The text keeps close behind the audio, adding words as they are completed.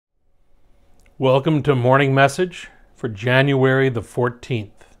Welcome to Morning Message for January the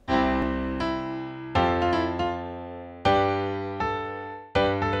 14th.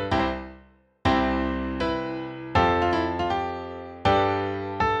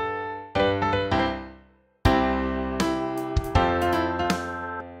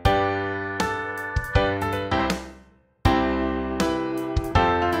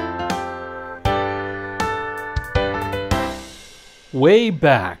 Way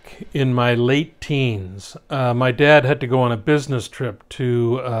back in my late teens, my dad had to go on a business trip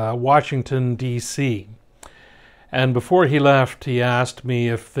to Washington, D.C. And before he left, he asked me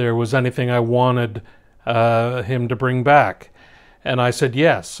if there was anything I wanted him to bring back. And I said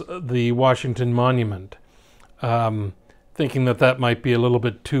yes, the Washington Monument, thinking that that might be a little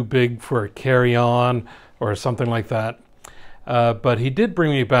bit too big for a carry-on or something like that. But he did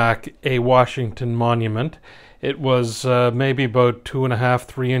bring me back a Washington Monument. It was maybe about 2.5,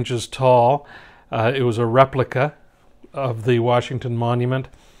 3 inches tall. It was a replica of the Washington Monument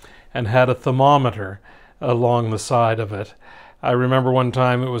and had a thermometer along the side of it. I remember one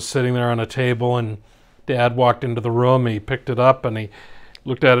time it was sitting there on a table and Dad walked into the room. He picked it up and he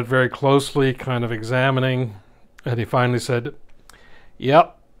looked at it very closely, kind of examining, and he finally said,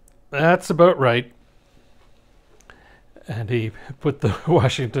 "Yep, that's about right." And he put the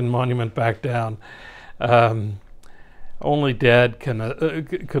Washington Monument back down. Only Dad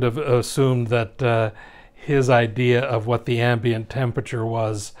could have assumed that his idea of what the ambient temperature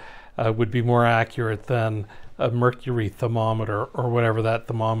was would be more accurate than a mercury thermometer or whatever that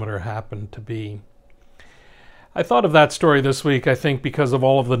thermometer happened to be. I thought of that story this week, I think, because of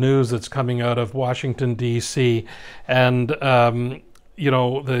all of the news that's coming out of Washington, D.C. And,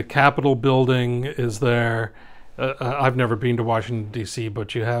 the Capitol building is there. I've never been to Washington, D.C.,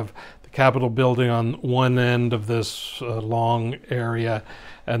 but you have the Capitol building on one end of this long area,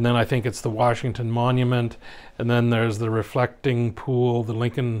 and then I think it's the Washington Monument, and then there's the reflecting pool, the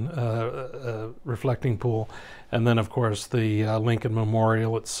Lincoln reflecting pool, and then, of course, the Lincoln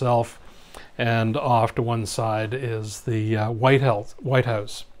Memorial itself, and off to one side is the White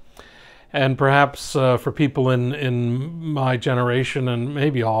House. And perhaps for people in my generation, and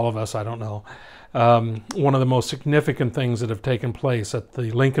maybe all of us, I don't know, one of the most significant things that have taken place at the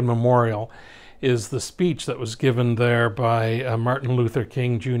Lincoln Memorial is the speech that was given there by Martin Luther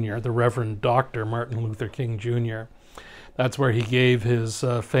King Jr., the Reverend Dr. Martin Luther King Jr. That's where he gave his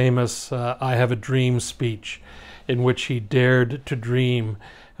famous I Have a Dream speech, in which he dared to dream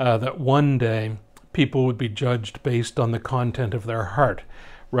that one day people would be judged based on the content of their heart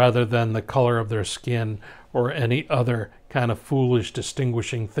rather than the color of their skin or any other kind of foolish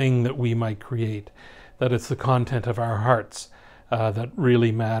distinguishing thing that we might create, that it's the content of our hearts that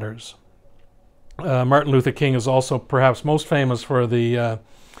really matters. Martin Luther King is also perhaps most famous for the,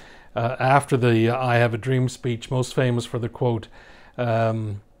 after the I Have a Dream speech, most famous for the quote,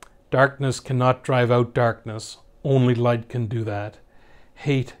 "Darkness cannot drive out darkness, only light can do that.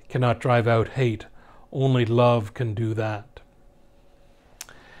 Hate cannot drive out hate, only love can do that."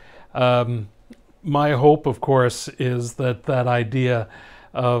 My hope, of course, is that that idea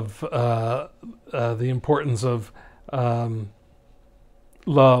of the importance of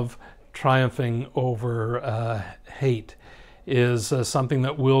love triumphing over hate is something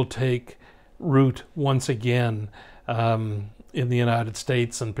that will take root once again in the United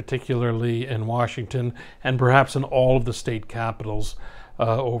States, and particularly in Washington, and perhaps in all of the state capitals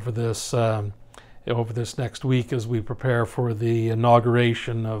over this next week as we prepare for the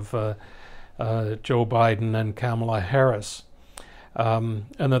inauguration of Joe Biden and Kamala Harris, and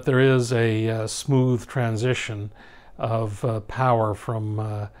that there is a smooth transition of power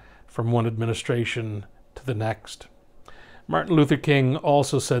from one administration to the next. Martin Luther King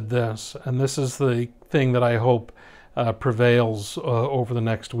also said this, and this is the thing that I hope prevails over the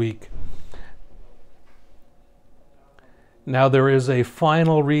next week. Now there is a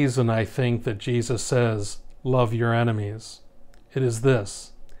final reason, I think, that Jesus says, "Love your enemies." It is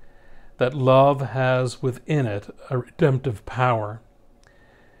this, that love has within it a redemptive power.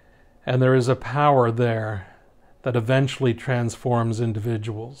 And there is a power there that eventually transforms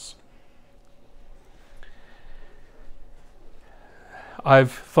individuals.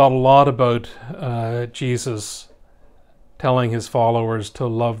 I've thought a lot about Jesus telling his followers to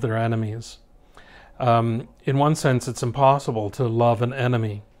love their enemies. In one sense, it's impossible to love an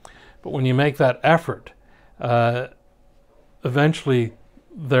enemy. But when you make that effort, eventually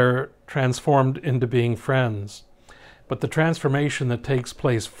they're transformed into being friends. But the transformation that takes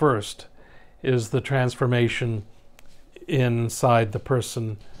place first is the transformation inside the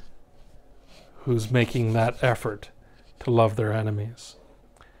person who's making that effort to love their enemies.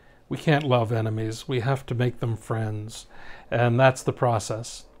 We can't love enemies. We have to make them friends. And that's the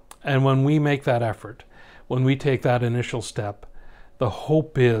process. And when we make that effort, when we take that initial step, the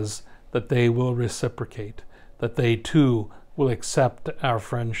hope is that they will reciprocate, that they too will accept our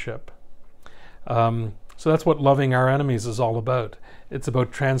friendship. So that's what loving our enemies is all about. It's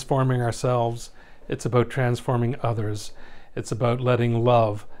about transforming ourselves. It's about transforming others. It's about letting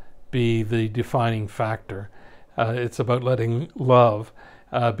love be the defining factor. It's about letting love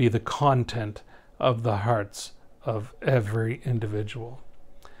be the content of the hearts of every individual.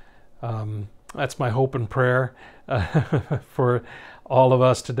 That's my hope and prayer for all of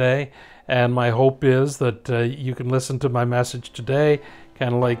us today. And my hope is that you can listen to my message today,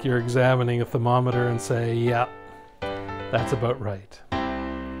 kind of like you're examining a thermometer, and say, yeah, that's about right.